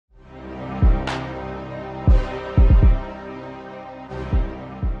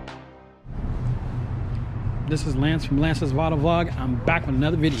This is Lance from Lance's Vlog Vlog. I'm back with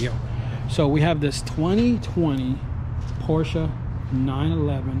another video. So we have this 2020 Porsche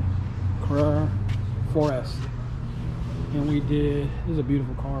 911 Carrera 4S. And we did, this is a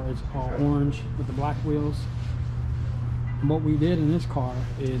beautiful car. It's all orange with the black wheels. And what we did in this car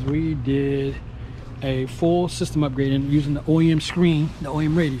is we did a full system upgrade and using the OEM screen, the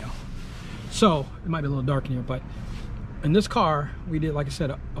OEM radio. So it might be a little dark in here, but in this car we did, like I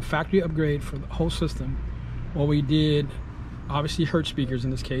said, a factory upgrade for the whole system. Well, we did obviously Hertz speakers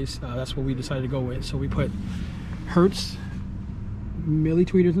in this case. That's what we decided to go with. So we put Hertz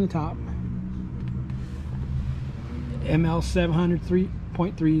ML28.3s in the top,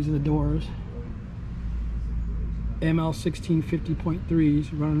 ML703.3s in the doors, ML1650.3s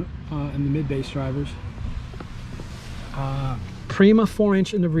running in the mid-bass drivers, Prima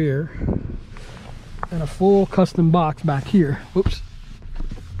 4-inch in the rear, and a full custom box back here. Whoops.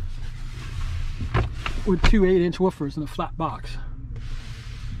 With two 8-inch woofers in a flat box.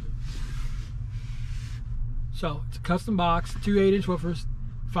 So it's a custom box, two 8-inch woofers,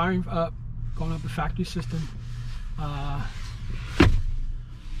 firing up, going up the factory system.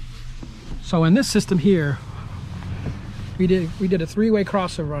 So in this system here, we did a three-way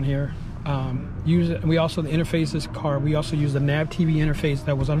crossover on here. And we also, the interface this car, we also used the NavTv interface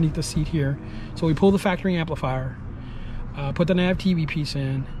that was underneath the seat here. So we pulled the factory amplifier, put the NavTv piece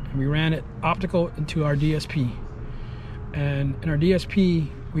in, and we ran it optical into our DSP. And in our DSP,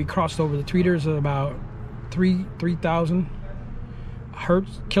 we crossed over the tweeters at about 3,000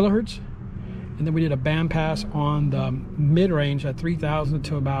 kilohertz. And then we did a band pass on the mid-range at 3,000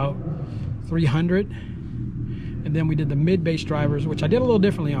 to about 300. And then we did the mid-bass drivers, which I did a little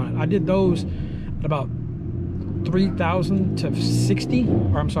differently on it. I did those at about 3,000 to 60,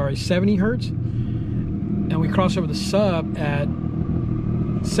 or I'm sorry, 70 hertz. And we crossed over the sub at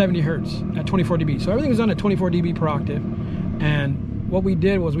 70 hertz at 24 dB. So everything was done at 24 dB per octave. And what we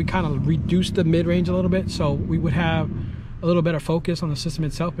did was we kind of reduced the mid-range a little bit so we would have a little better focus on the system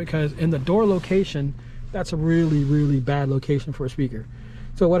itself, because in the door location, that's a really, really bad location for a speaker.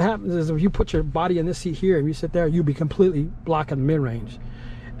 So what happens is if you put your body in this seat here and you sit there, you'll be completely blocking the mid-range.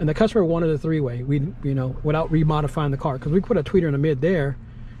 And the customer wanted a three-way, you know, without remodifying the car, because we put a tweeter in the mid there,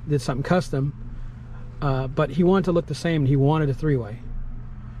 did something custom, but he wanted to look the same and he wanted a three-way.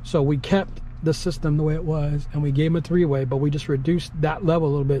 So we kept the system the way it was and we gave him a three-way, but we just reduced that level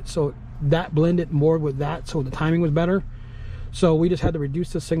a little bit so that blended more with that, so the timing was better. So we just had to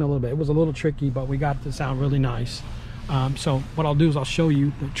reduce the signal a little bit. It was a little tricky, but we got it to sound really nice. So what I'll do is I'll show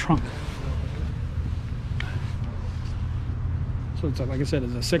you the trunk. So it's like I said,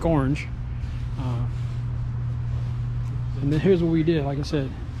 it's a sick orange. And then here's what we did. Like I said,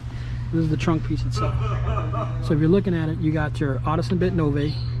 this is the trunk piece itself. So if you're looking at it, you got your Audison Bit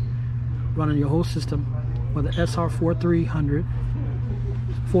Nove running your whole system with an SR4300,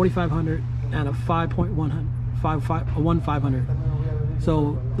 4500, and a 1500.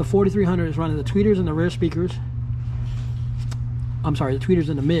 So the 4300 is running the tweeters and the rear speakers. I'm sorry, the tweeters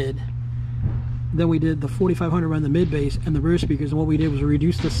in the mid. Then we did the 4500 run the mid bass and the rear speakers, and what we did was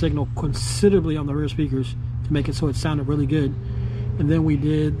reduce the signal considerably on the rear speakers to make it so it sounded really good. And then we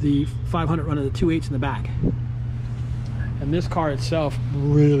did the 500 run of the 2.8s in the back. And this car itself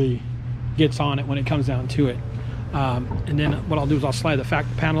really gets on it when it comes down to it. And then what I'll do is I'll slide the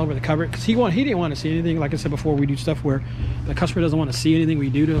factory panel over to cover it, because he didn't want to see anything. Like I said before, we do stuff where the customer doesn't want to see anything we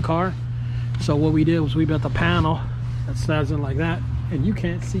do to the car. So what we did was we built the panel that slides in like that, and you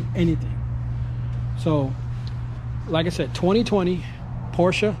can't see anything. So like I said, 2020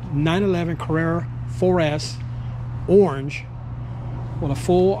 Porsche 911 Carrera 4S orange with a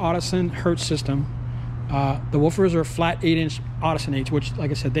full Audison Hertz system. The woofers are flat 8-inch Audison 8s, which,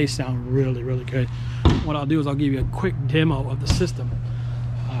 like I said, they sound really, really good. What I'll do is I'll give you a quick demo of the system,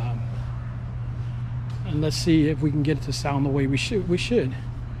 and let's see if we can get it to sound the way we should.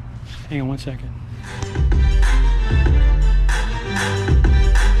 Hang on one second.